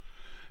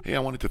Hey, I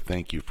wanted to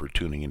thank you for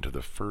tuning into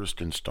the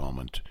first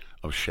installment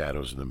of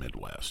Shadows of the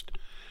Midwest.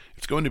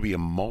 It's going to be a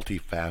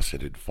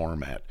multifaceted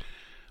format.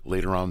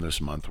 Later on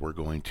this month, we're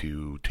going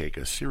to take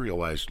a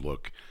serialized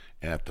look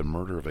at the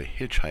murder of a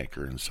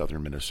hitchhiker in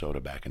southern Minnesota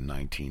back in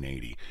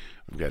 1980.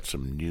 We've got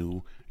some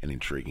new and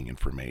intriguing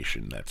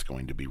information that's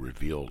going to be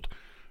revealed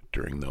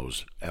during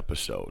those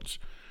episodes.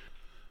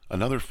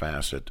 Another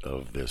facet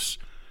of this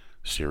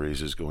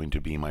series is going to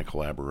be my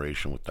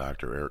collaboration with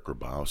Dr. Eric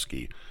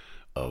Grabowski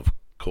of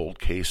Cold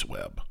Case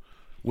Web.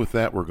 With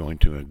that, we're going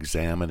to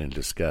examine and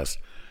discuss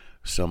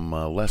some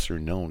lesser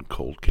known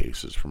cold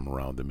cases from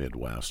around the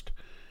Midwest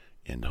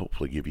and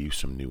hopefully give you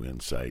some new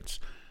insights.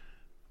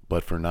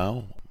 But for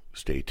now,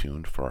 stay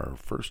tuned for our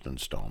first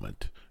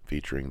installment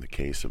featuring the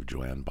case of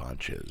JoAnn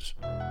Bontjes.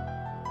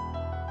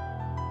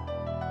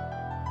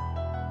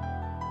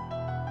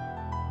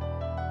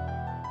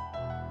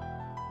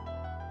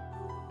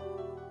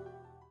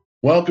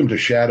 Welcome to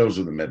Shadows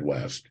of the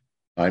Midwest.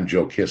 I'm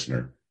Joe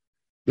Kistner.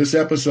 This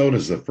episode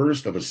is the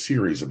first of a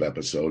series of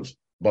episodes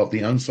about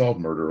the unsolved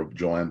murder of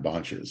JoAnn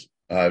Bontjes.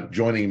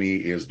 Joining me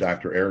is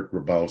Dr. Eric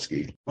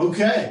Grabowski.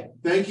 Okay.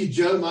 Thank you,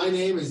 Joe. My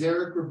name is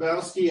Eric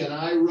Grabowski, and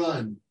I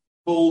run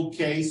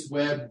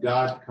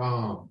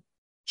coldcaseweb.com.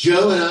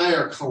 Joe and I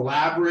are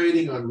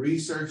collaborating on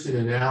research and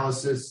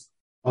analysis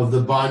of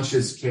the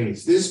Bontjes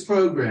case. This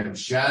program,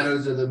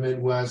 Shadows of the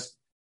Midwest,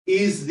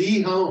 is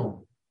the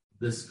home of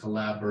this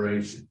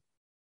collaboration.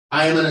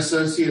 I am an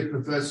associate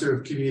professor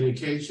of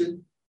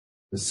communication.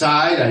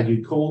 Aside, I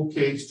do cold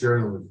case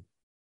journalism.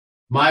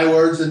 My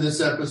words in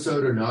this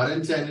episode are not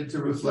intended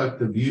to reflect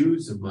the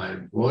views of my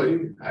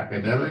employee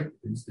academic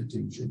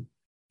institution.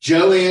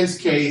 JoAnn's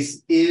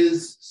case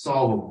is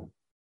solvable.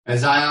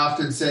 As I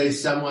often say,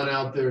 someone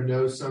out there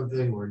knows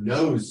something or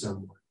knows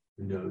someone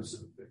who knows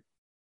something.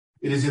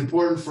 It is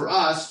important for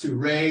us to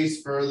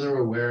raise further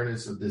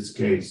awareness of this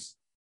case.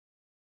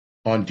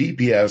 On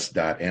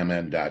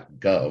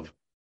dps.mn.gov,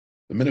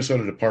 the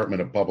Minnesota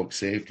Department of Public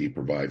Safety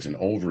provides an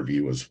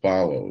overview as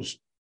follows.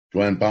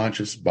 JoAnn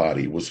Bontjes'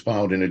 body was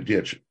found in a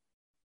ditch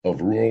of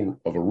a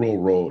rural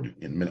road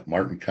in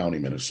Martin County,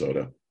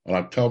 Minnesota, on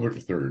October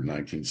 3rd,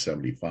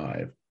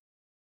 1975.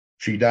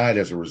 She died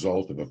as a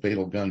result of a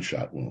fatal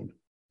gunshot wound.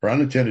 Her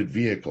unattended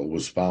vehicle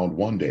was found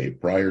one day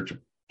prior to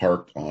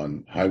parked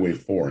on Highway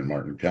 4 in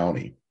Martin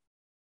County.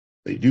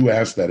 They do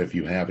ask that if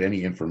you have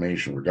any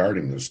information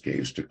regarding this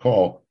case to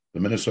call the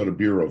Minnesota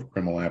Bureau of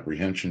Criminal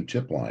Apprehension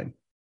tip line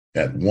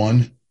at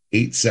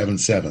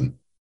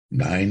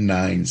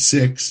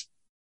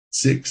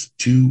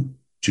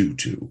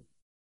 1-877-996-6222.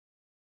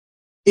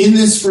 In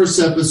this first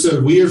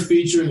episode, we are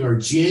featuring our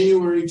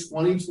January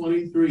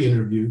 2023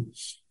 interview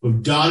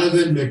with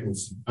Donovan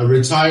Mickelson, a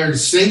retired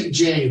St.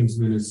 James,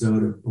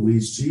 Minnesota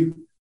police chief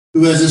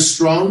who has a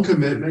strong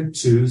commitment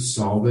to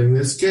solving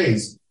this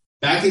case.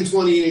 Back in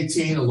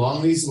 2018,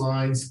 along these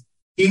lines,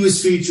 he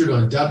was featured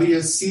on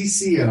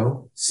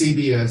WCCO,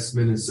 CBS,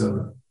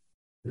 Minnesota.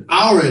 In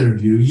our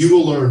interview, you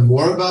will learn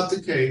more about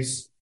the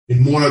case and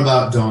more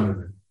about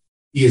Donovan.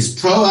 He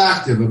is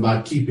proactive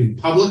about keeping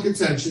public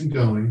attention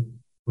going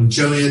on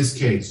JoAnn's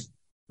case,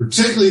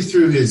 particularly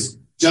through his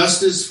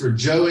Justice for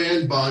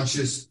JoAnn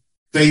Bontjes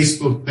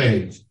Facebook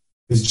page.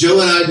 As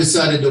Joe and I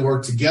decided to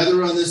work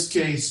together on this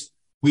case,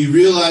 we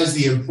realized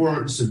the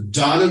importance of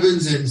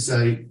Donovan's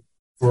insight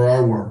for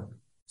our work.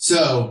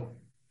 So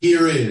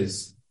here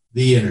is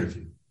the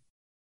interview.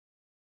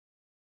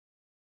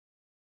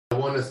 I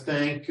want to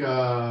thank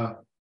Joe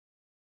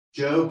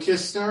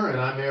Kistner,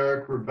 and I'm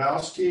Eric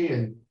Grabowski,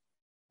 and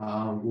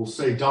we'll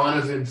say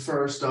Donovan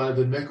first,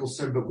 Donovan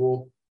Mickelson, but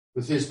we'll,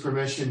 with his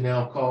permission,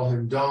 now call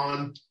him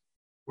Don.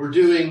 We're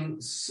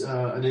doing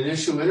an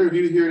initial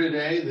interview here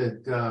today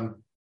that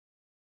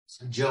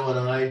Joe and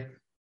I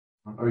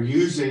are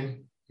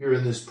using here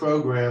in this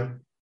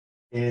program,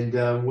 and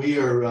Joe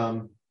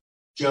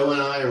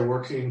and I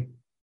are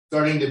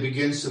starting to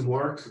begin some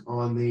work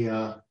on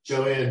the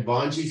JoAnn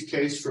Bontjes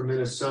case from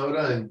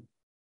Minnesota, and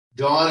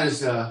Don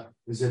is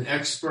an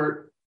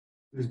expert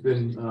who's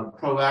been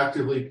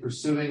proactively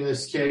pursuing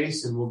this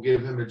case, and we'll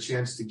give him a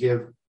chance to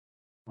give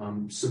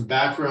some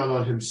background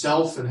on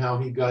himself and how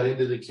he got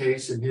into the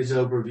case and his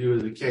overview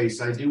of the case.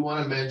 I do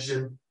want to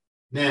mention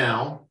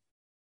now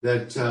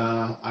that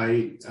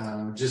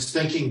just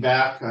thinking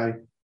back,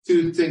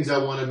 two things I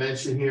want to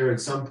mention here. At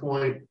some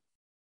point,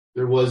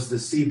 there was the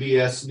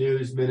CBS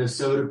News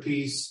Minnesota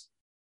piece,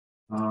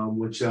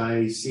 which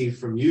I see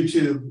from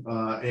YouTube,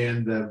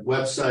 and the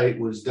website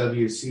was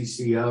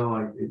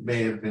WCCO. It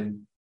may have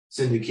been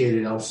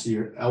syndicated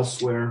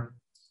elsewhere,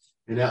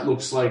 and that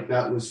looks like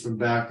that was from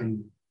back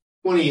in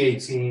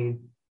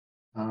 2018.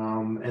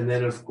 And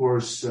then, of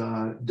course,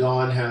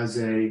 Don has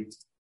a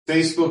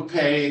Facebook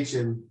page,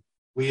 and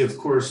we, of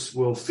course,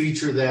 will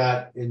feature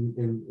that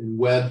in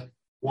one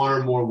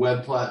or more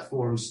web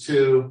platforms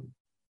too.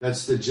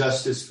 That's the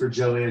Justice for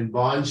JoAnn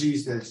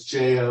Bontjes. That's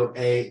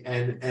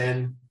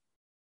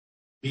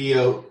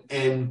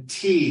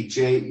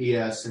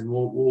JoAnnBontjes, and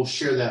we'll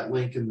share that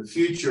link in the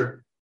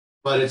future.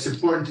 But it's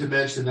important to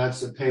mention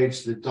that's the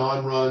page that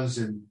Don runs,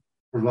 and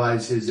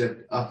provides his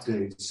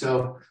updates.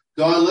 So,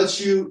 Don, let's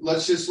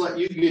just let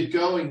you get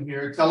going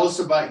here. Tell us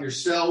about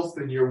yourself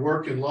and your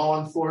work in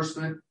law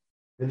enforcement,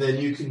 and then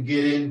you can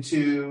get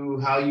into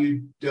how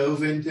you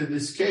dove into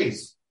this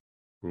case.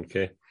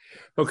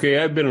 Okay,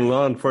 I've been in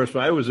law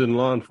enforcement. I was in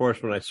law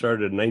enforcement. I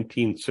started in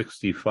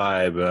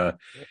 1965,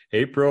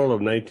 April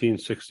of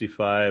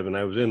 1965, and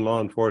I was in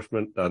law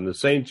enforcement on the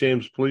St.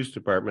 James Police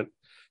Department,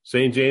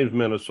 St. James,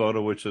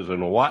 Minnesota, which is in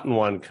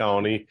Watonwan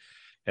County,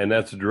 and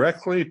that's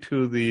directly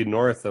to the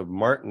north of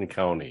Martin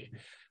County.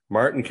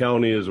 Martin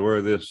County is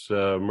where this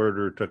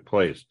murder took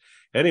place.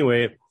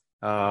 Anyway,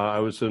 I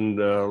was in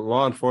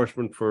law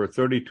enforcement for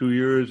 32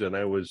 years, and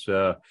I was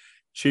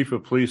chief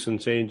of police in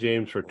St.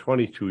 James for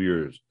 22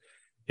 years.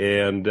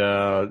 And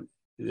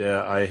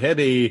I had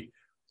a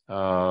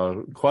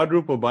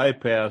quadruple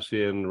bypass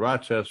in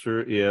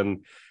Rochester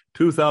in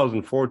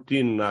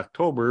 2014 in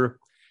October.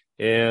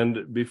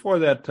 And before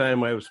that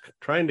time, I was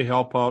trying to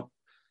help out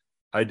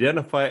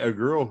identify a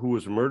girl who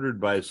was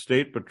murdered by a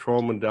state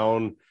patrolman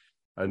down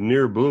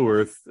near Blue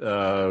Earth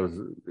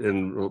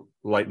in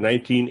like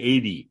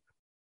 1980.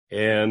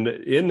 And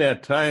in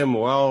that time,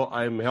 while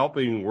I'm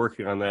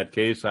working on that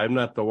case, I'm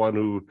not the one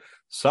who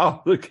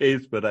solved the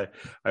case, but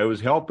I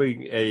was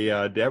helping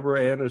a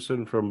Deborah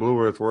Anderson from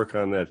Blue Earth work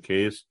on that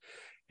case.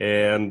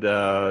 And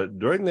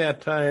during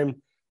that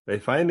time, they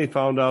finally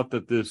found out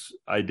that this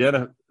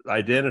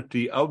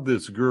identity of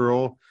this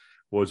girl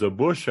was a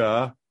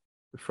Busha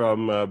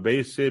from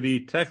Bay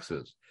City,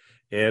 Texas.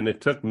 And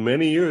it took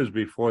many years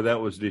before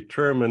that was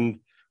determined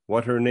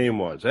what her name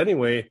was.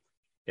 Anyway,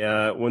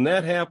 when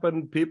that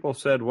happened, people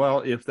said,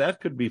 well, if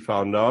that could be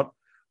found out,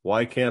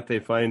 why can't they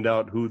find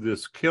out who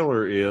this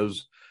killer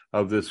is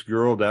of this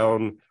girl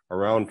down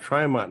around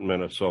Tremont,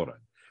 Minnesota?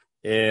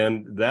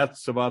 And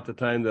that's about the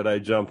time that I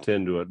jumped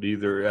into it,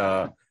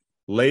 either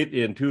late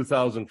in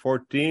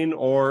 2014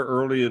 or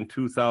early in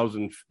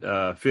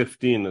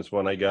 2015 is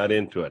when I got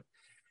into it.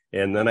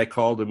 And then I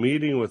called a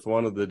meeting with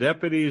one of the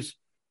deputies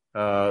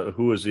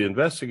who was the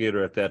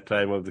investigator at that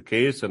time of the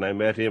case, and I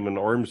met him in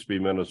Ormsby,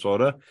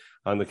 Minnesota,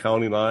 on the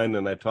county line,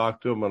 and I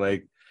talked to him,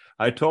 and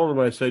I told him,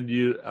 I said,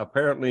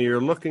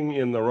 you're looking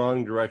in the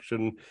wrong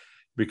direction,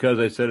 because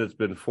I said it's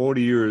been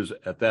 40 years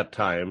at that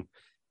time,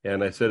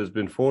 and I said it's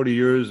been 40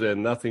 years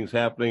and nothing's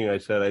happening. I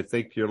said, I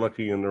think you're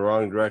looking in the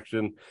wrong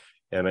direction,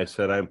 and I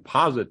said, I'm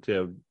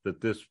positive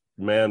that this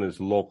man is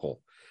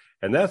local.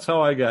 And that's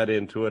how I got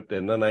into it.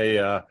 And then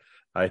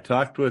I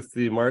talked with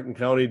the Martin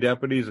County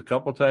deputies a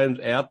couple times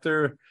at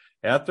their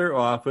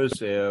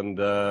office, and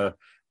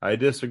I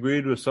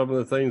disagreed with some of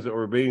the things that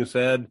were being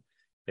said,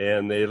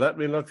 and they let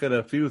me look at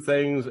a few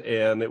things,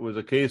 and it was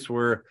a case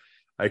where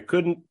I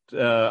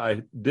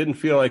didn't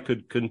feel I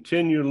could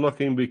continue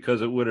looking,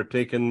 because it would have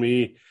taken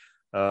me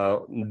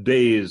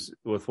days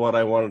with what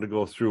I wanted to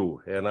go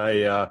through. And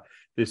I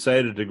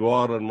decided to go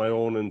out on my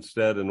own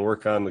instead and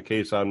work on the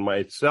case on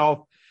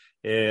myself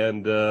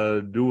and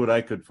do what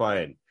I could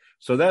find.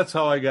 So that's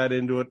how I got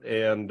into it,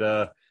 and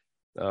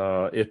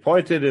it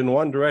pointed in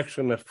one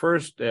direction at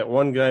first, at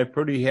one guy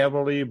pretty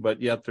heavily,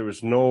 but yet there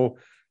was no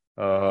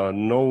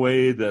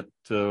way that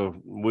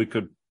we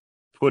could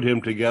put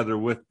him together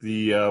with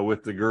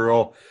the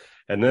girl.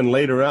 And then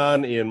later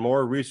on, in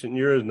more recent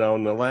years, now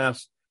in the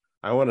last,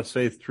 I want to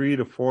say 3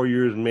 to 4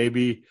 years,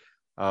 maybe,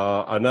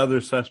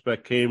 another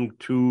suspect came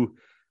to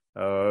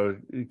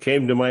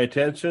my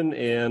attention,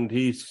 and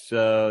he's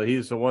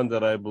the one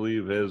that I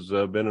believe has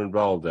been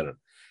involved in it.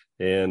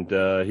 And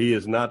he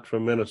is not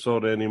from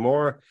Minnesota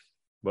anymore,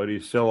 but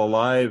he's still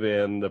alive.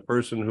 And the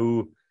person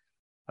who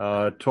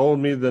told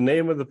me the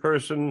name of the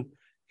person,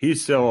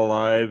 he's still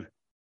alive.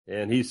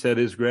 And he said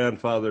his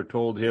grandfather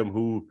told him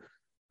who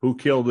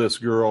killed this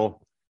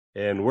girl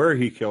and where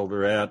he killed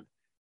her at,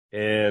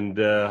 and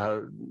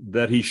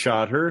that he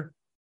shot her.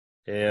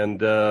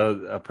 And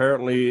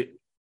apparently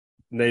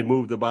they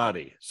moved the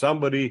body.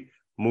 Somebody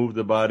moved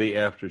the body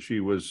after she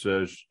was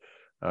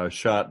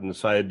shot in the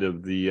side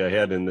of the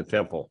head in the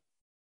temple.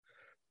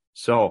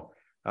 So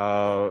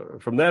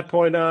from that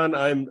point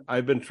on,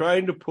 I've been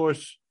trying to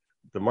push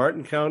the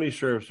Martin County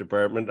Sheriff's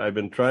Department. I've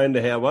been trying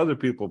to have other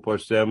people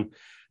push them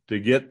to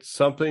get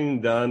something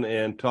done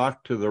and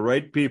talk to the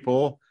right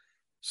people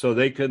so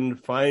they can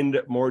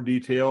find more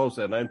details.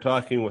 And I'm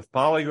talking with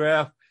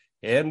polygraph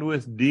and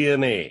with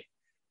DNA.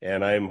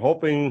 And I'm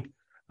hoping,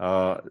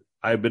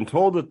 I've been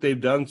told that they've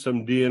done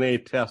some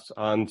DNA tests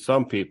on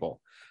some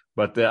people,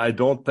 but I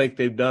don't think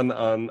they've done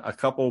on a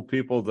couple of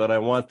people that I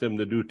want them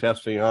to do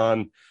testing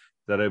on,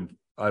 that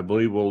I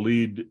believe will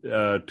lead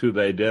to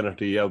the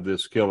identity of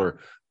this killer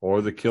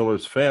or the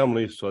killer's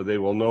family, so they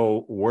will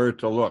know where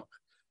to look,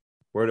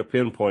 where to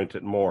pinpoint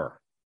it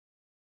more.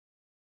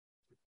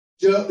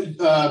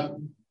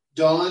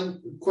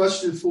 Don,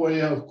 question for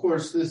you. Of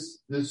course,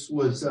 this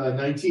was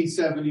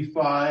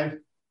 1975.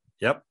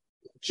 Yep.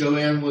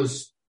 JoAnn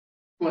was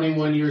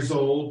 21 years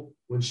old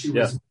when she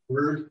was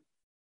murdered.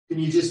 Can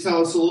you just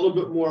tell us a little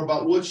bit more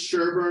about what's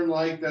Sherburne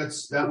like?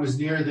 That was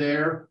near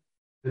there.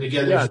 And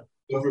again, there's an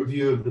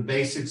overview of the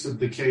basics of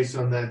the case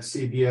on that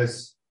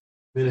CBS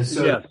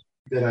Minnesota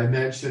that I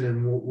mentioned,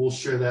 and we'll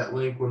share that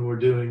link when we're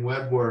doing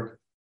web work.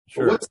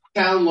 Sure. But what's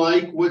the town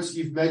like?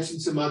 You've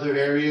mentioned some other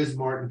areas,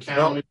 Martin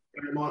County,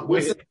 Fairmont.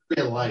 What's the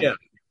area like? Yeah.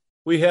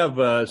 We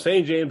have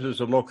St. James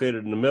is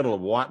located in the middle of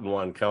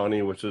Watonwan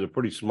County, which is a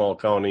pretty small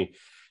county.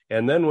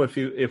 And then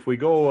if we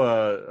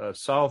go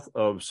south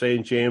of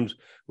St. James,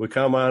 we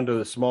come on to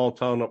the small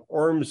town of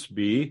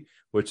Ormsby,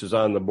 which is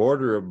on the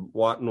border of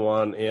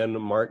Watonwan and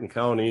Martin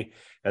County.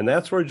 And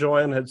that's where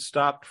JoAnn had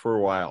stopped for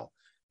a while.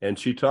 And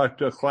she talked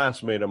to a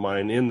classmate of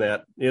mine in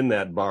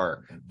that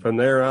bar. From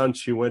there on,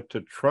 she went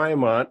to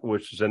Tremont,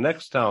 which is the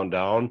next town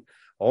down,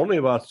 only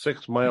about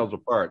 6 miles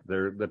apart.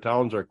 The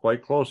towns are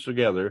quite close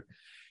together.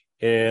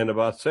 And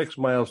about 6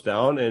 miles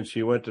down, and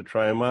she went to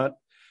Tremont,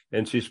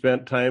 and she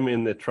spent time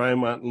in the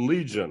Tremont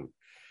Legion.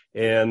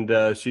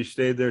 And she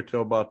stayed there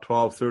till about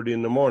 12:30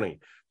 in the morning.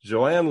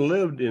 JoAnn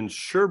lived in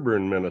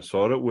Sherburne,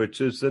 Minnesota, which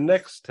is the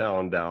next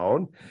town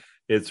down.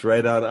 It's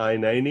right on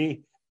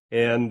I-90.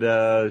 And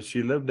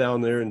she lived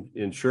down there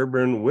in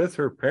Sherburne with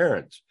her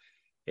parents.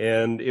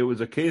 And it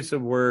was a case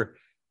of where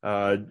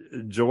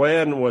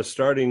JoAnn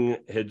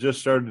had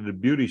just started a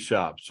beauty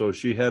shop. So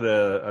she had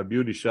a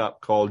beauty shop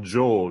called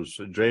Joe's,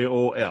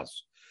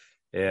 Jos.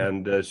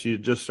 And she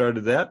had just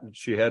started that.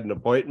 She had an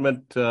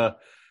appointment the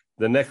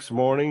next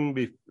morning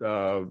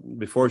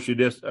before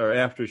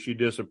after she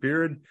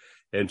disappeared,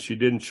 and she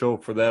didn't show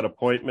for that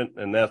appointment.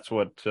 And that's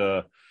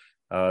how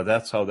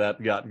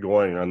that got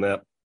going on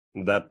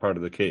that part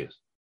of the case.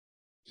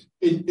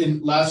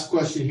 And last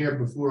question here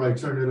before I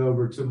turn it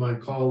over to my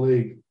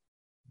colleague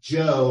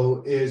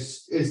Joe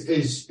is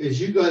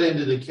you got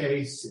into the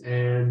case,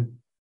 and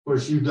of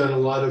course you've done a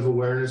lot of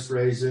awareness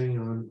raising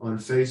on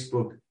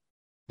Facebook.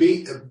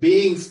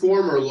 Being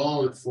former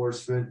law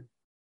enforcement,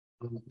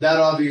 that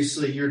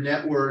obviously your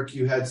network,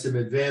 you had some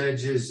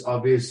advantages.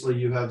 Obviously,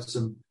 you have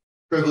some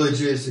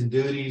privileges and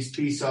duties.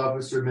 Peace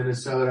officer,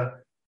 Minnesota.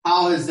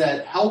 How has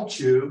that helped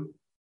you?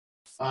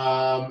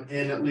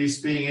 And at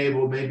least being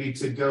able maybe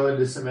to go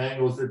into some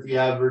angles that the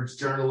average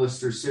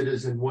journalist or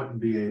citizen wouldn't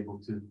be able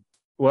to.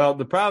 Well,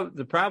 the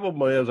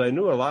problem is I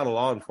knew a lot of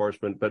law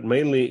enforcement, but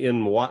mainly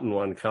in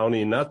Watonwan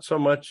County, not so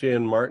much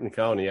in Martin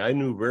County. I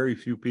knew very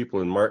few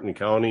people in Martin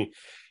County.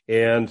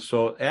 And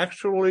so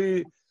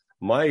actually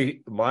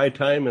my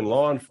time in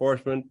law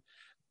enforcement,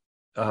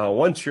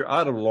 once you're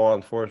out of law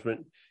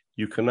enforcement,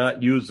 you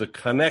cannot use the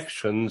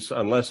connections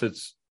unless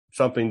it's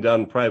something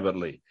done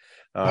privately.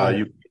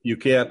 You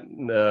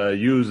can't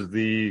use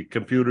the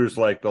computers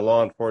like the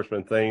law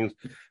enforcement things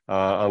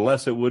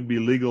unless it would be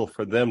legal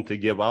for them to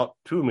give out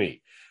to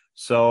me.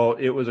 So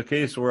it was a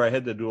case where I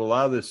had to do a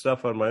lot of this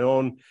stuff on my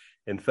own.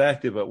 In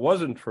fact, if it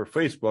wasn't for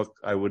Facebook,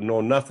 I would know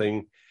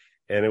nothing.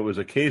 And it was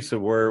a case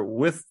of where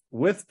with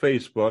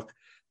Facebook,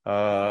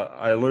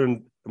 I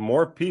learned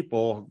more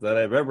people than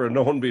I've ever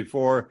known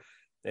before.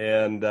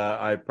 And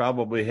I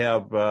probably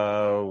have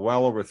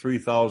well over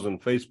 3,000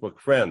 Facebook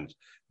friends.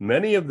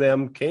 Many of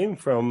them came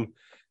from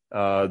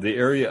the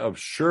area of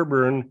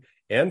Sherburne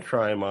and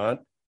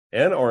Tremont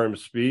and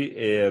Ormsby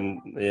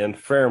and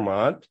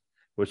Fairmont,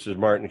 which is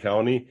Martin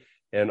County,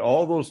 and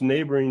all those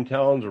neighboring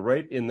towns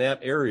right in that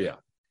area.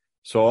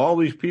 So all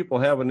these people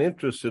have an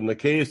interest in the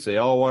case. They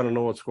all want to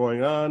know what's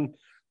going on.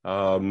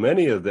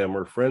 Many of them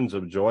are friends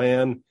of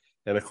JoAnn.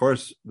 And of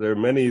course, there are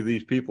many of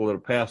these people that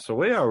have passed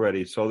away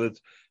already. So that's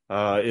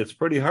it's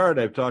pretty hard.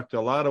 I've talked to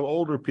a lot of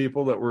older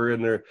people that were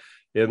in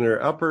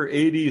their upper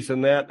 80s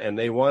and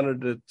they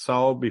wanted it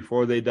solved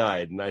before they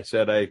died. And I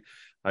said,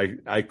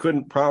 I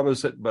couldn't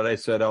promise it, but I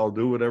said, I'll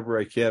do whatever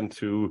I can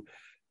to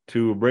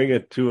bring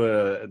it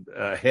to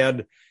a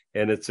head.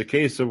 And it's a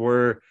case of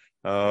where,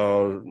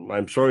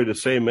 I'm sorry to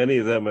say many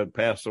of them had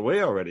passed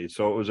away already.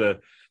 So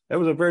that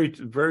was a very,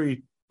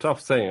 very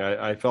tough thing.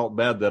 I felt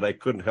bad that I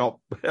couldn't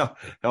help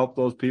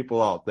those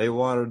people out. They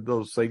wanted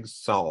those things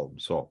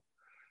solved. So,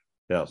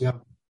 yes.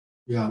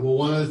 Yeah. Well,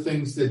 one of the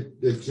things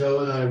that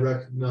Joe and I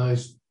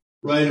recognized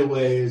right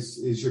away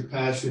is your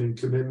passion and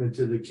commitment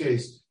to the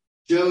case.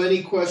 Joe,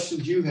 any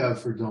questions you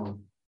have for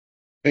Don?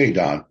 Hey,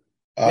 Don.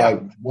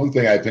 One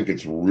thing I think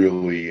it's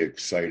really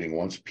exciting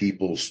once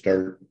people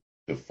start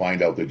to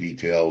find out the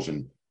details,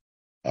 and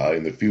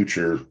in the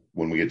future,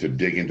 when we get to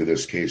dig into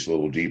this case a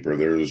little deeper,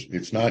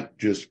 it's not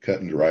just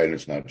cut and dry, and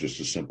it's not just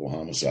a simple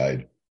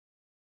homicide.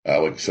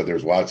 Like I said,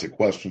 there's lots of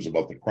questions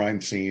about the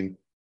crime scene,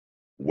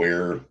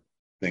 where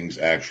things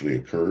actually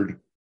occurred,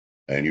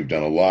 and you've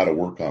done a lot of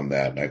work on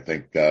that. And I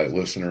think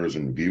listeners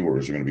and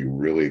viewers are going to be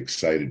really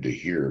excited to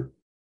hear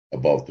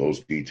about those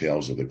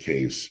details of the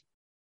case.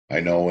 I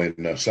know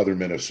in southern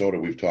Minnesota,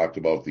 we've talked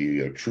about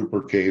the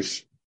Trooper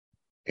case,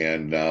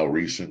 and now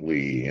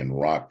recently in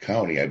Rock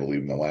County, I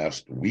believe in the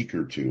last week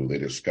or two, they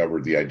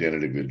discovered the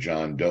identity of a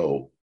John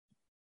Doe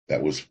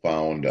that was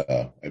found,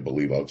 I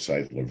believe,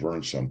 outside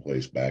Laverne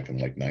someplace back in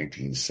like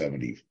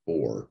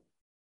 1974.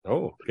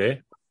 Oh,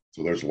 okay.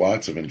 So there's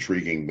lots of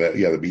intriguing. The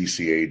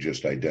BCA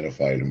just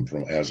identified him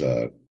as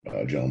a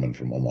gentleman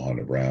from Omaha,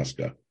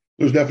 Nebraska.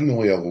 There's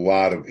definitely a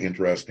lot of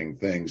interesting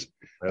things.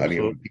 Absolutely. I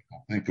mean, when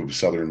people think of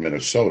southern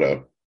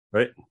Minnesota,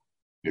 right?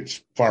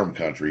 it's farm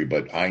country,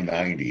 but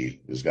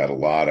I-90 has got a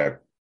lot of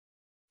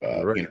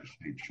Right.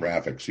 interstate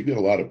traffic. So you get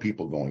a lot of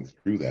people going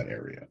through that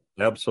area.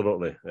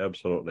 Absolutely.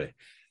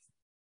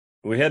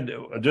 We had,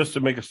 just to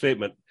make a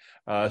statement,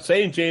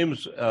 St.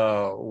 James,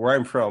 where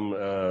I'm from,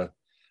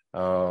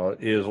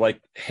 is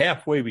like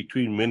halfway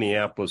between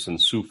Minneapolis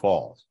and Sioux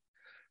Falls.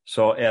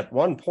 So at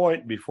one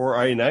point before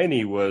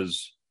I-90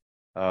 was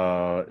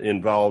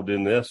involved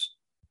in this,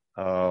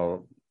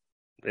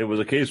 it was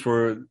a case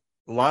where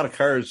a lot of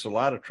cars, a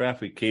lot of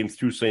traffic came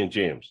through St.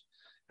 James.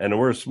 And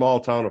we're a small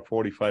town of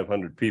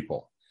 4,500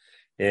 people.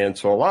 And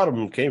so a lot of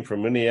them came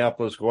from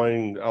Minneapolis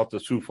going out to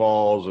Sioux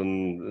Falls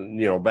and,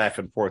 back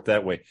and forth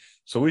that way.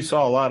 So we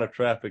saw a lot of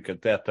traffic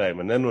at that time.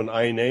 And then when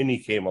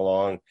I-90 came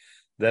along,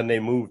 then they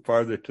moved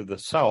farther to the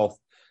south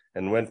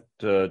and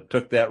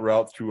took that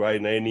route through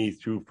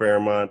I-90, through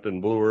Fairmont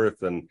and Blue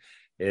Earth and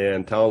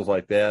towns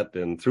like that,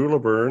 and through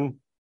Laverne.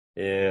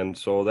 And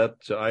so that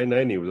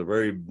I-90 was a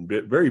very,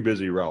 very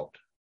busy route.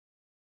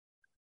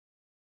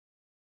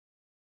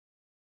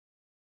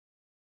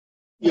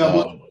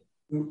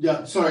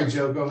 Yeah, sorry,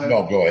 Joe, go ahead.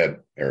 No, go ahead,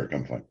 Eric,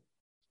 I'm fine.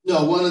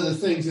 No, one of the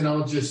things, and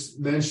I'll just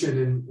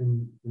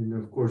mention, and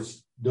of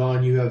course,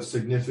 Don, you have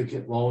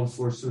significant law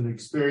enforcement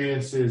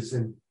experiences,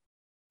 and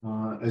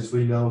as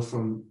we know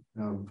from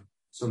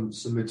some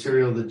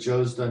material that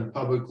Joe's done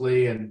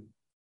publicly and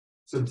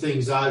some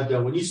things I've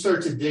done, when you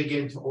start to dig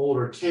into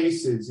older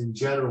cases in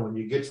general, and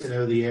you get to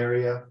know the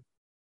area,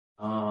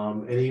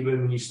 and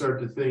even when you start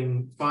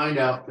to find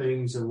out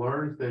things and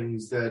learn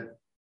things that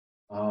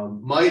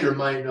might or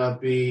might not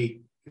be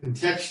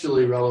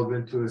contextually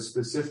relevant to a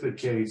specific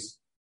case,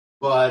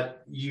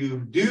 but you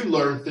do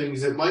learn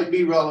things that might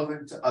be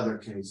relevant to other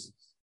cases.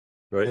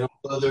 Right. And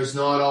although there's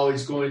not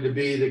always going to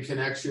be the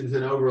connections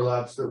and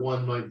overlaps that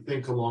one might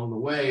think along the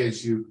way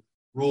as you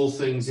rule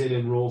things in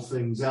and rule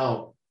things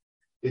out,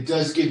 it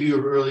does give you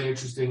a really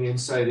interesting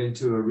insight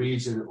into a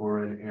region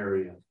or an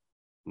area.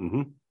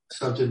 Mm-hmm.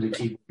 Something to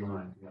keep in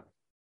mind. Yeah.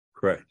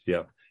 Correct.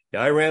 Yeah.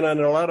 I ran on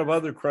a lot of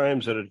other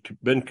crimes that had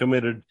been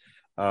committed,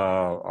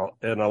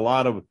 and a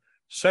lot of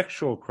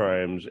sexual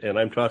crimes, and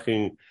I'm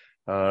talking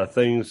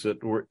things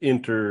that were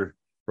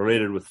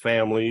interrelated with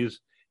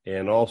families,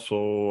 and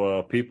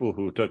also people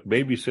who took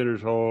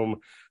babysitters home,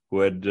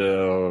 who had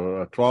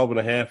a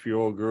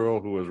 12-and-a-half-year-old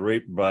girl who was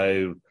raped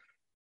by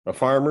a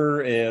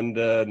farmer and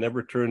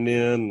never turned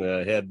in,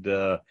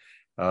 had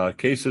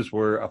cases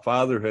where a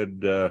father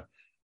had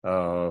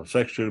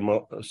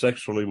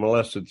sexually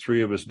molested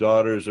 3 of his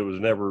daughters. It was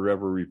never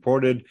ever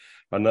reported.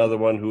 Another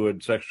one who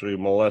had sexually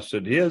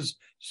molested his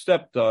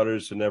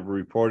stepdaughters and never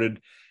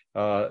reported.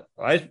 I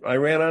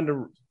ran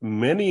onto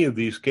many of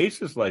these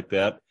cases like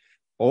that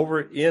over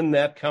in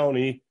that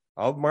county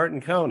of Martin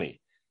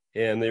County,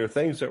 and there were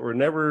things that were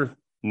never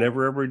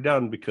ever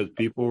done because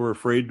people were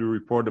afraid to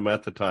report them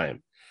at the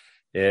time.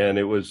 And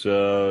it was,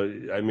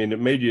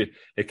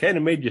 it kind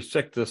of made you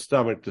sick to the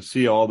stomach to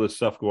see all this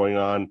stuff going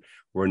on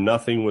where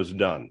nothing was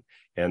done.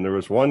 And there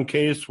was one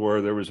case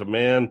where there was a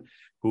man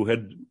who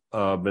had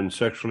been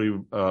sexually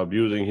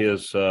abusing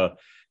his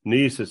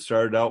niece. It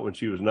started out when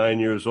she was 9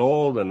 years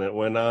old, and it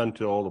went on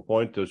till the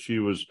point that she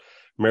was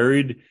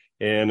married,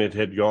 and it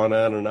had gone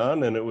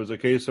on. And it was a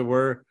case of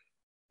where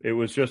it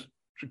was just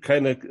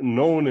kind of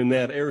known in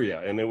that area.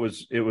 And it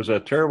was a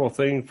terrible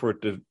thing for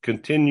it to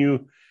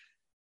continue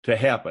to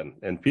happen,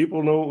 and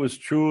people knew it was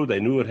true. They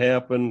knew it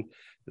happened.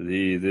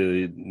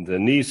 The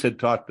niece had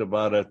talked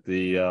about it.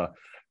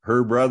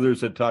 Her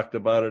brothers had talked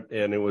about it,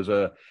 and it was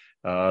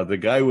the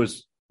guy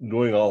was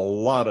doing a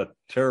lot of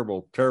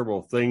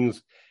terrible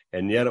things,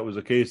 and yet it was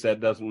a case that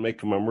doesn't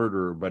make him a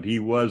murderer, but he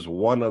was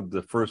one of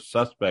the first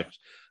suspects,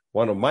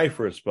 one of my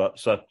first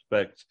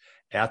suspects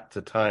at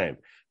the time.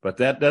 But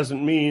that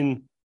doesn't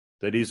mean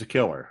that he's a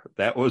killer.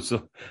 That was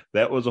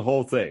a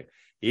whole thing.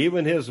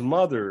 Even his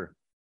mother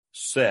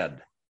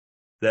said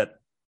that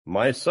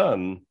my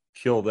son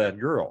killed that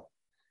girl,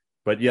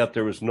 but yet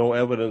there was no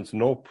evidence,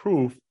 no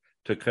proof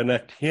to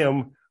connect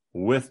him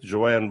with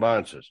JoAnn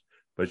Bontjes.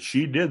 But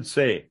she did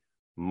say,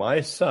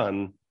 my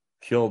son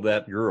killed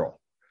that girl.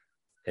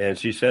 And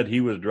she said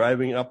he was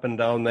driving up and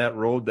down that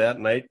road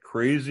that night,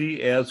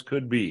 crazy as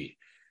could be,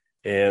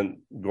 and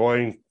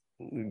going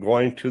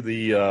to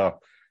the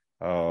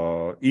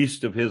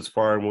east of his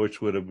farm,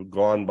 which would have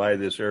gone by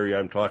this area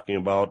I'm talking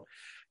about,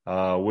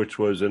 which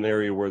was an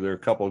area where there are a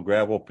couple of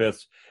gravel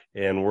pits,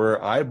 and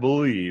where I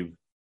believe,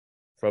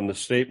 from the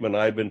statement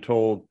I've been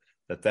told,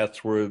 that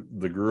that's where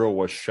the girl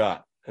was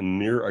shot, and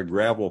near a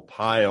gravel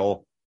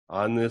pile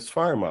on this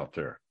farm out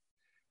there.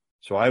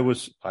 So I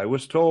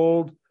was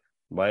told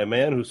by a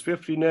man who's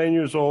 59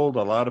 years old.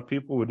 A lot of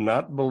people would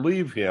not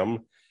believe him.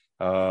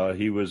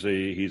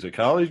 He's a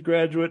college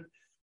graduate,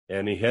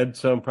 and he had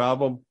some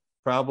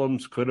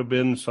problems, could have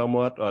been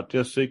somewhat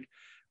autistic,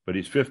 but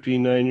he's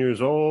 59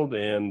 years old,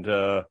 and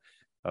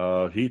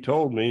he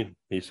told me,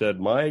 he said,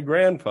 my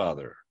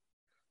grandfather,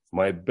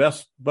 my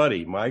best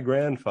buddy, my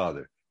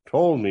grandfather,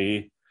 told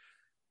me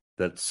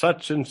that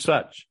such and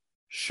such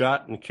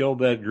shot and killed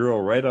that girl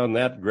right on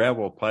that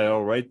gravel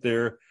pile right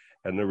there,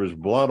 and there was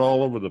blood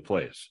all over the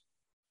place.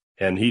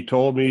 And he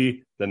told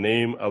me the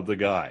name of the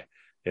guy.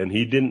 And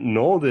he didn't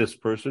know this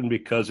person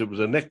because it was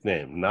a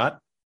nickname, not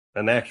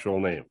an actual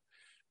name.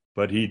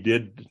 But he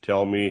did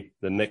tell me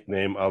the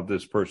nickname of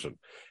this person.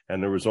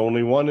 And there was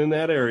only one in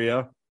that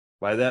area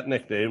by that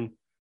nickname.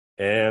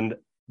 And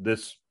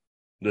this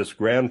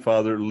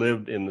grandfather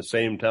lived in the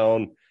same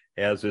town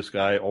as this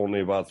guy, only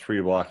about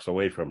 3 blocks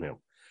away from him.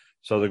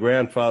 So the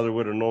grandfather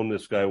would have known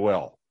this guy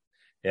well.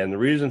 And the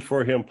reason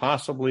for him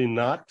possibly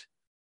not,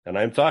 and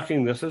I'm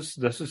talking, this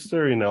is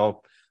theory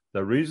now,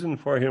 the reason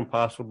for him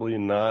possibly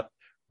not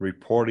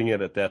reporting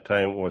it at that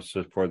time was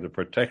for the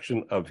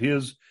protection of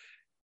his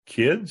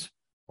kids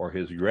or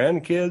his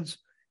grandkids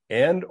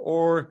and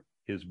or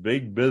his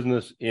big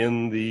business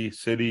in the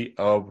city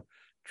of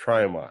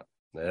Tremont.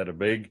 They had a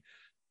big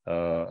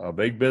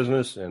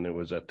business, and it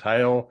was a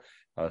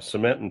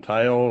cement and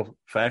tile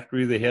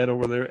factory they had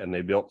over there, and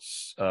they built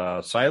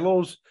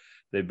silos.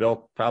 They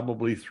built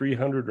probably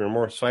 300 or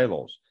more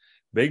silos.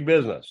 Big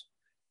business.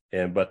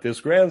 But this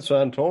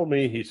grandson told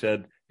me, he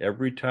said,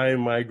 every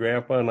time my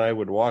grandpa and I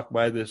would walk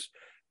by this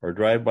or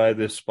drive by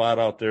this spot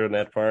out there in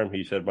that farm,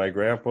 he said my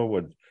grandpa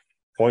would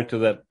point to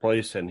that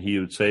place and he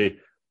would say,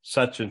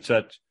 such and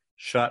such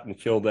shot and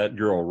killed that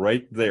girl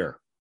right there.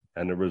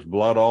 And there was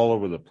blood all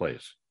over the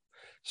place.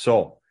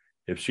 So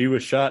if she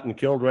was shot and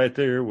killed right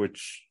there,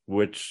 which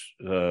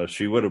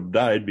she would have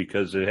died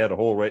because it had a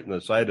hole right in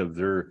the side of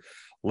their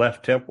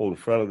left temple in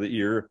front of the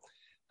ear,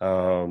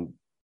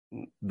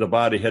 the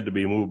body had to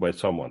be moved by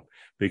someone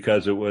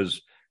because it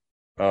was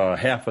at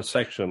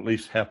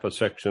least half a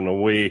section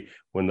away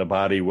when the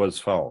body was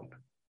found.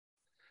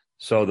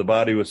 So the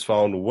body was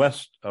found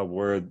west of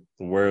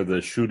where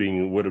the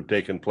shooting would have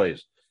taken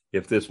place.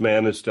 If this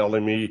man is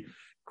telling me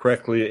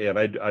correctly, and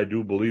I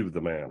do believe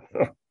the man.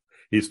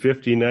 He's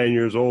 59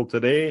 years old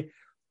today.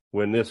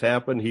 When this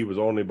happened, he was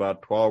only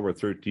about 12 or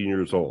 13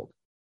 years old.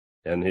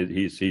 And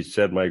he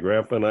said, my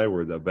grandpa and I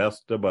were the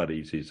best of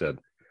buddies, he said.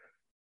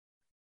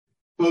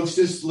 Folks,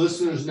 just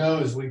listeners know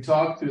as we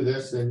talk through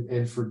this,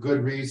 and for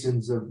good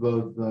reasons of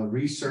both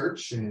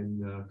research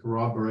and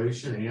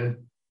corroboration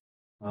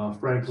and,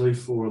 frankly,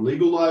 for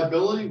legal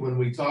liability, when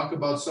we talk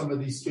about some of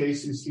these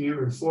cases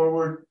here and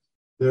forward,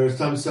 there are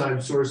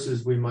sometimes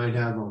sources we might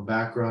have on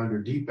background or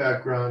deep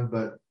background,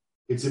 but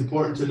it's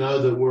important to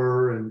know that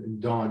we're, and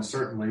Dawn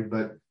certainly,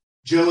 but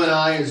Joe and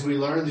I, as we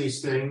learn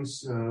these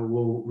things,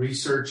 will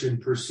research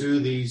and pursue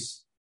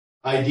these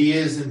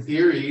ideas and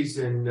theories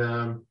and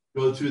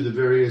go through the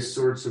various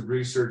sorts of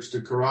research to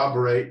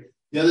corroborate.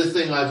 The other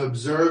thing I've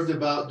observed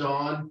about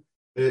Dawn,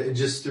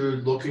 just through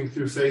looking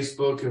through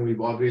Facebook, and we've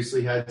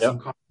obviously had some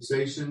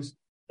conversations,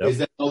 is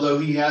that although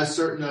he has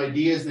certain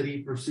ideas that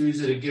he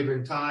pursues at a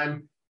given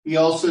time, he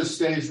also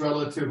stays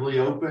relatively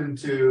open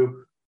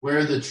to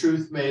where the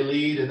truth may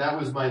lead. And that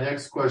was my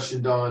next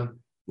question, Dawn.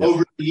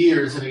 Over the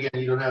years, and again,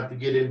 you don't have to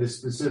get into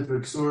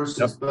specific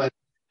sources, but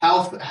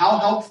how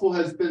helpful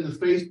has been the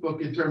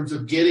Facebook in terms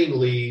of getting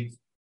leads?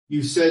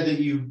 You said that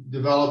you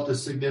developed a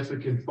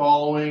significant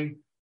following.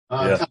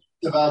 Tell us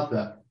about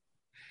that.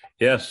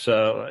 Yes,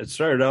 it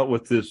started out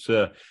with this,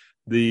 the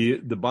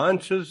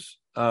Bontjes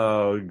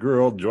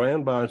girl,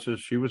 JoAnn Bontjes,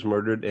 she was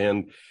murdered,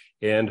 and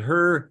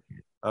her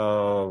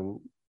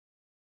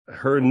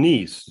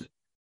niece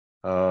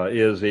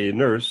is a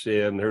nurse,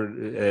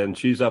 and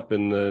she's up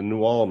in the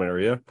New Ulm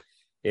area,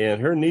 and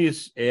her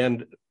niece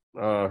and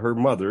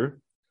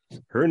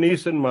her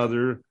niece and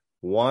mother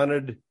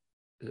wanted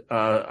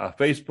a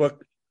Facebook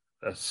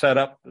set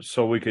up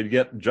so we could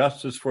get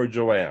justice for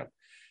JoAnn,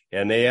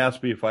 and they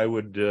asked me if I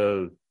would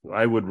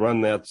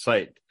run that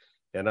site,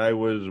 and I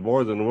was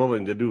more than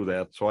willing to do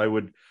that. So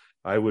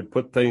I would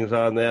put things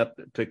on that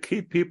to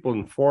keep people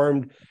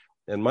informed,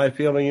 and my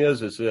feeling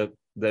is that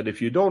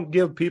if you don't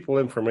give people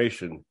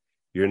information,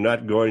 you're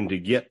not going to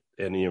get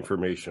any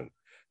information.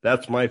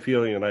 That's my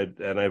feeling,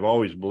 and I've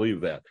always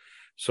believed that.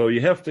 So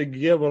you have to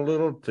give a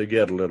little to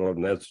get a little,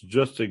 and that's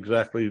just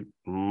exactly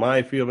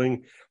my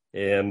feeling.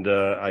 And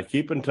I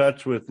keep in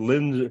touch with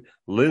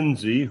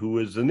Lindsay, who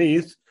is the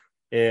niece,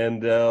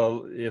 and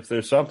if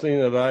there's something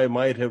that I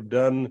might have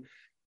done,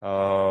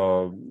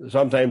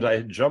 sometimes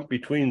I jump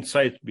between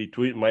sites,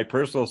 between my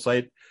personal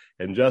site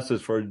and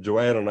Justice for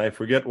JoAnn, and I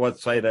forget what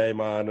site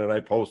I'm on, and I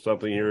post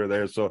something here or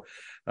there. So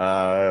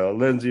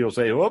Lindsay will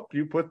say, "Oh,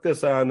 you put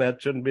this on,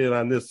 that shouldn't be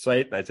on this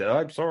site." And I say, "Oh,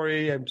 I'm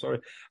sorry,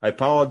 I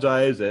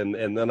apologize," and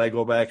then I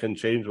go back and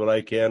change what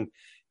I can.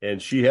 And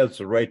she has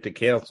the right to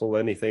cancel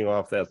anything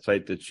off that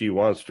site that she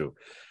wants to.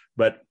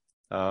 But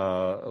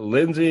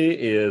Lindsay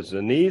is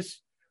a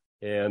niece,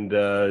 and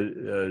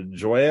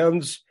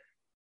JoAnn's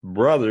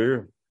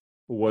brother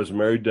was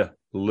married to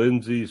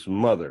Lindsay's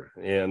mother.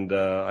 And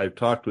I've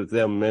talked with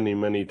them many,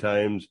 many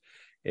times,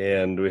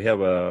 and we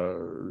have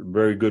a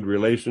very good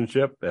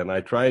relationship, and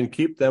I try and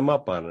keep them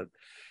up on it.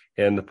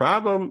 And the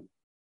problem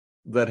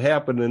that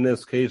happened in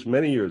this case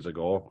many years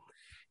ago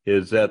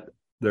is that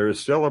there is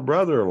still a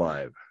brother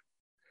alive.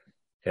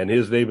 And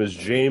his name is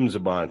James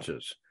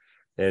Bontjes.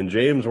 And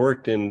James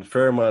worked in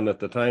Fairmont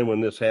at the time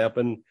when this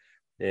happened.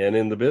 And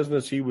in the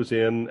business he was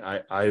in, I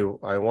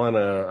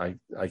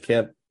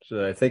can't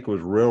I think it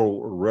was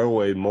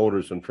Railway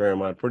Motors in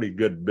Fairmont, pretty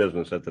good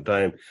business at the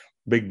time,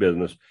 big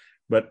business.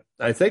 But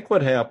I think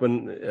what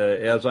happened,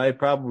 as I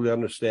probably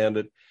understand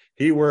it,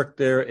 he worked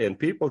there and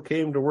people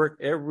came to work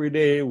every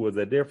day with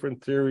a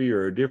different theory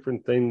or a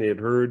different thing they'd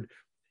heard.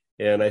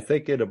 And I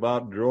think it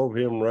about drove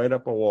him right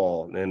up a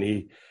wall. And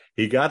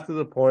he got to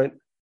the point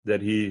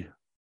that he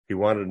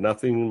wanted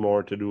nothing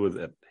more to do with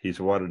it. He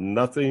wanted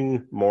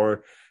nothing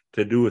more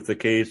to do with the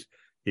case.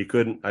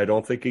 I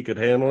don't think he could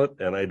handle it.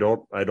 And I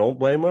don't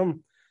blame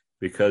him,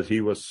 because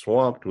he was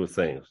swamped with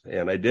things.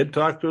 And I did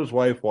talk to his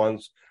wife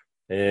once,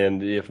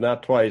 and if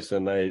not twice.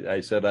 And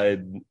I said,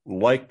 I'd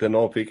like to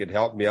know if he could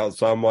help me out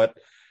somewhat.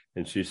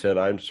 And she said,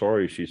 I'm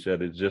sorry. She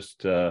said, it's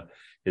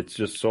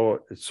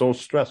so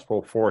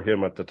stressful for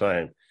him at the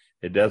time.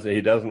 He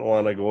doesn't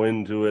want to go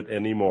into it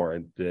anymore.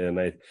 And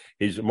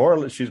she's more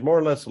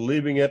or less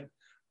leaving it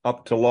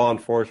up to law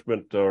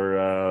enforcement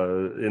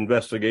or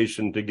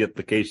investigation to get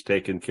the case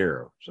taken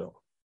care of. So.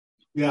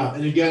 Yeah.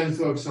 And again,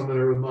 folks, I'm going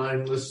to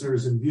remind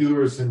listeners and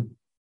viewers, and of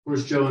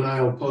course, Joe and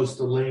I will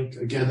post a link.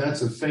 Again,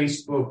 that's a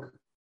Facebook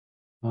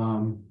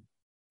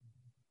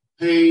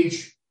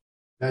page.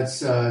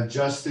 That's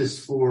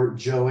Justice for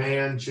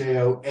JoAnn,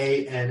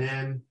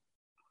 JoAnn,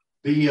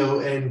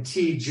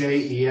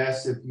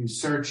 Bontjes. If you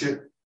search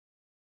it,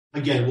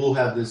 again, we'll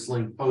have this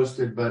link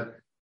posted, but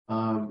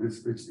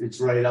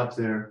it's right up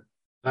there.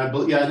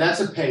 Yeah, and that's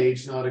a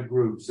page, not a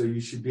group, so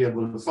you should be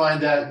able to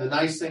find that. And the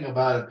nice thing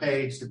about a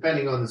page,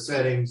 depending on the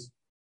settings,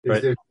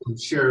 is there's some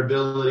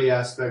shareability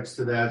aspects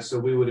to that. So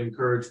we would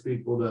encourage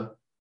people to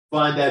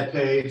find that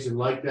page and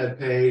like that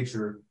page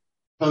or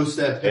post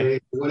that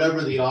page,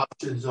 whatever the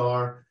options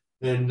are.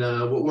 And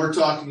what we're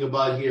talking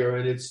about here,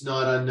 and it's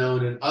not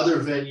unknown in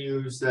other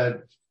venues,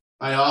 that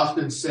I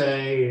often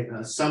say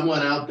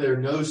someone out there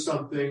knows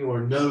something or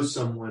knows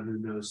someone who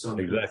knows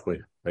something.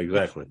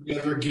 Exactly.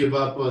 Never give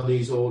up on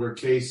these older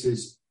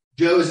cases.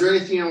 Joe, is there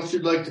anything else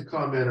you'd like to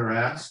comment or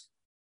ask?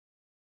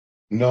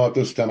 No, at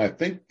this time, I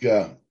think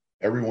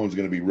everyone's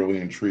going to be really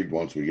intrigued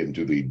once we get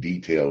into the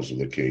details of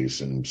the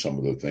case and some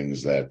of the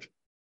things that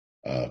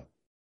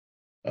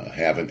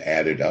haven't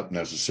added up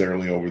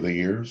necessarily over the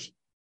years.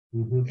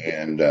 Mm-hmm.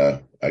 And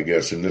I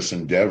guess in this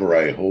endeavor,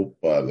 I hope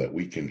that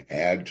we can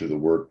add to the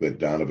work that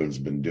Donovan's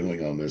been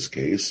doing on this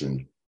case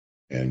and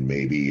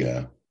maybe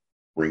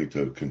bring it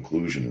to a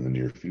conclusion in the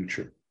near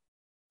future.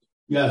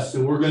 Yes,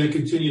 and we're going to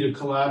continue to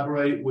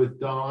collaborate with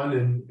Don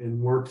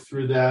and work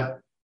through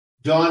that.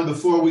 Don,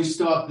 before we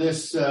stop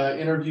this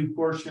interview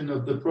portion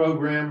of the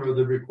program or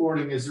the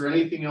recording, is there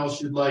anything else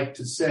you'd like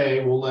to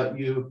say? We'll let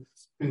you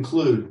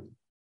conclude.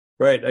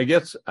 Right. I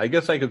guess I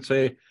could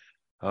say,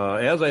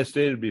 as I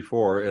stated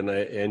before,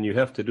 and you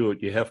have to do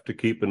it, you have to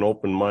keep an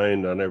open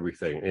mind on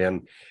everything.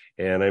 And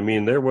I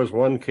mean, there was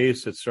one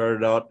case that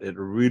started out, it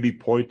really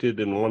pointed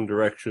in one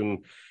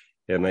direction,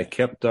 and I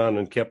kept on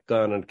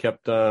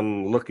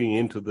looking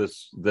into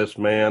this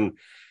man,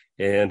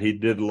 and he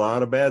did a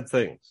lot of bad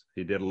things.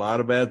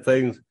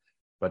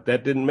 But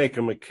that didn't make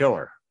him a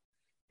killer.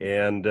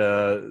 And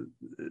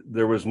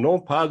there was no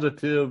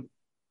positive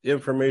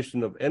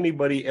information of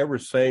anybody ever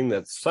saying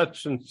that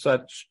such and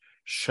such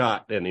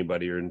shot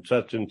anybody or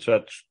such and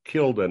such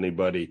killed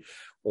anybody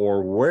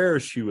or where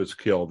she was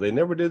killed. They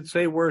never did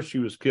say where she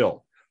was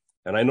killed.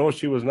 And I know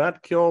she was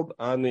not killed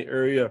on the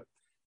area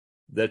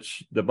that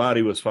the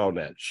body was found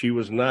at. She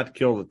was not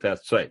killed at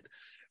that site.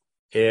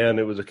 And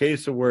it was a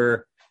case of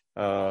where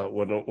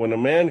when a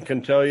man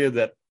can tell you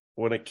that,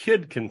 when a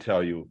kid can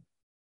tell you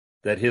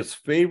that his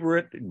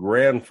favorite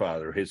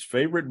grandfather, his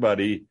favorite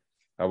buddy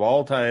of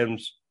all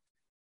times,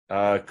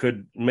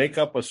 could make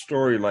up a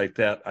story like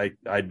that,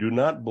 I do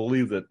not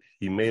believe that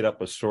he made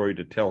up a story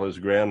to tell his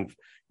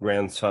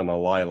grandson a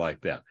lie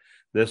like that.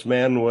 This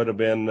man would have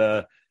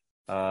been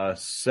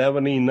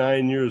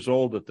 79 years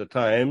old at the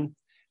time,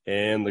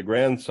 and the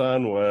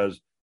grandson was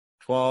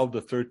 12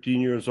 to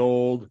 13 years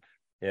old.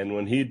 And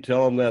when he'd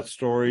tell him that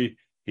story,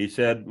 he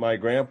said, my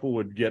grandpa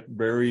would get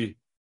very,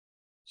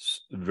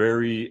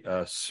 very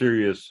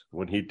serious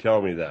when he'd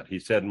tell me that. He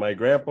said, my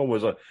grandpa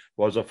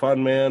was a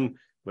fun man,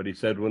 but he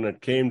said when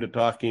it came to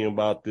talking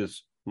about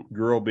this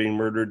girl being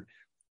murdered,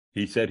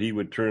 he said he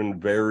would turn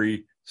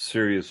very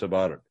serious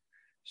about it.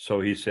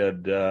 So he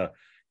said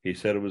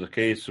it was a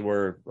case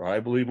where I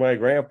believe my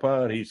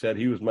grandpa, and he said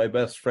he was my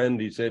best friend.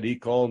 He said he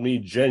called me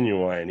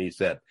genuine, he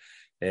said.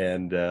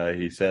 And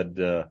he said,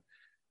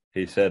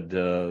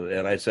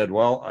 and I said,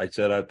 well, I'll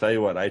tell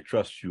you what, I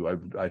trust you.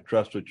 I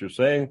trust what you're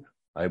saying.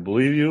 I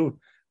believe you.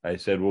 I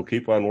said, we'll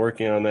keep on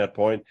working on that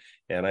point.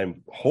 And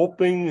I'm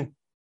hoping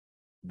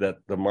that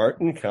the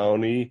Martin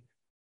County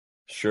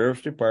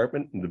Sheriff's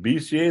Department, and the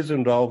BCA is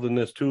involved in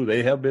this too.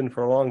 They have been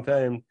for a long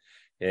time.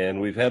 And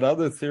we've had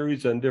other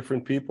theories on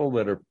different people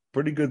that are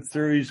pretty good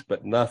theories,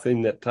 but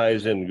nothing that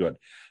ties in good.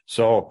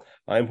 So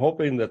I'm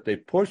hoping that they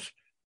push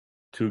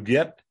to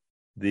get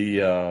the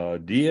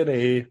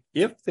DNA,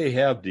 if they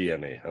have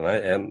DNA,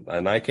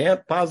 and I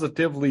can't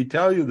positively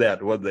tell you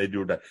that what they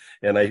do that,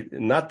 and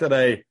not that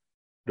I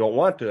don't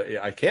want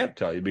to, I can't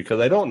tell you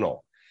because I don't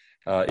know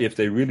if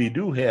they really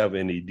do have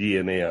any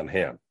DNA on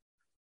hand.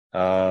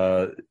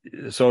 So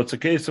it's a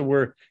case of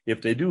where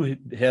if they do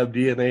have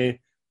DNA,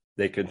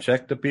 they can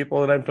check the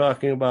people that I'm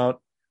talking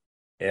about,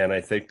 and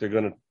I think they're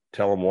going to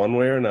tell them one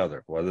way or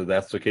another, whether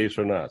that's the case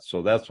or not.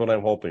 So that's what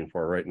I'm hoping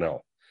for right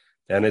now.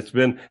 And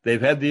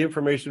they've had the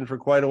information for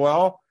quite a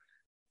while,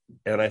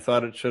 and I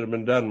thought it should have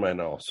been done by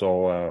now.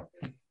 So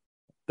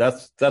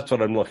that's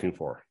what I'm looking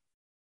for.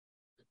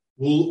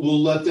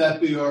 We'll let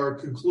that be our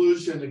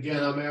conclusion.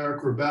 Again, I'm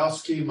Eric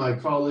Grabowski, my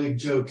colleague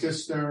Joe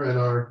Kistner, and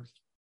our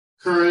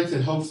current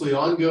and hopefully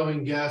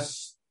ongoing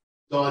guest,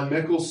 Don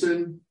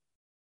Mickelson.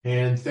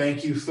 And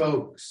thank you,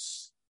 folks.